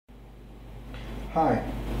Hi,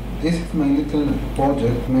 this is my little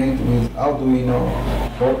project made with Arduino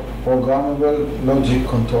programmable logic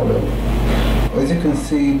controller. As you can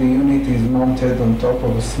see, the unit is mounted on top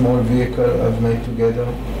of a small vehicle I've made together,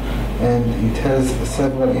 and it has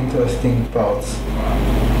several interesting parts.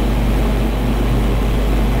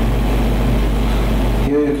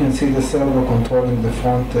 Here you can see the servo controlling the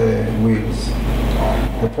front wheels.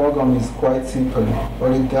 The program is quite simple.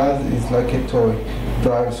 All it does is like a toy.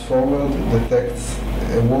 Drives forward, detects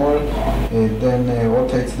a wall, then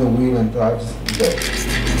rotates the wheel and drives back.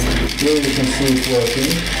 Here you can see it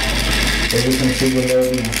working. As you can see, the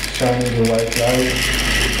LED is shining the white light,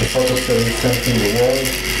 the photocell is sensing the wall,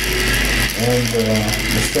 and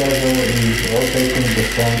the servo is rotating the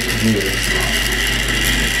front wheels.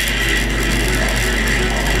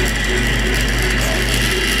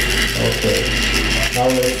 Okay, now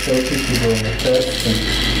let's take it to the test and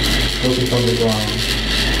put it on the ground.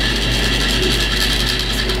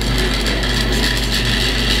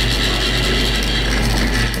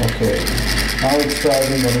 Okay, now it's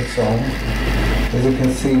driving on its own. As you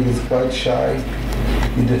can see, it is quite shy.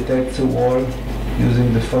 It detects a wall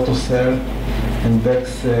using the photocell and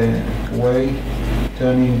backs away,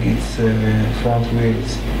 turning its front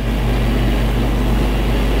wheels.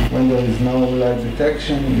 When there is no light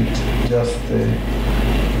detection, it just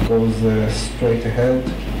goes straight ahead,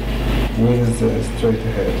 wheels straight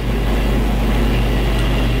ahead.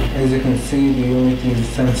 As you can see, the unit is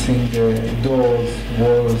sensing doors,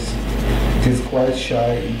 walls. It is quite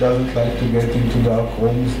shy. It doesn't like to get into dark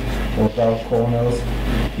rooms or dark corners,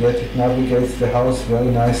 yet it navigates the house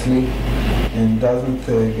very nicely and doesn't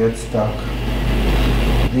get stuck.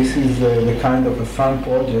 This is the kind of a fun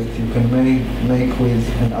project you can make with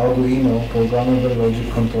an Arduino programmable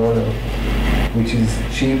logic controller, which is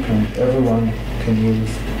cheap and everyone can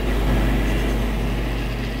use.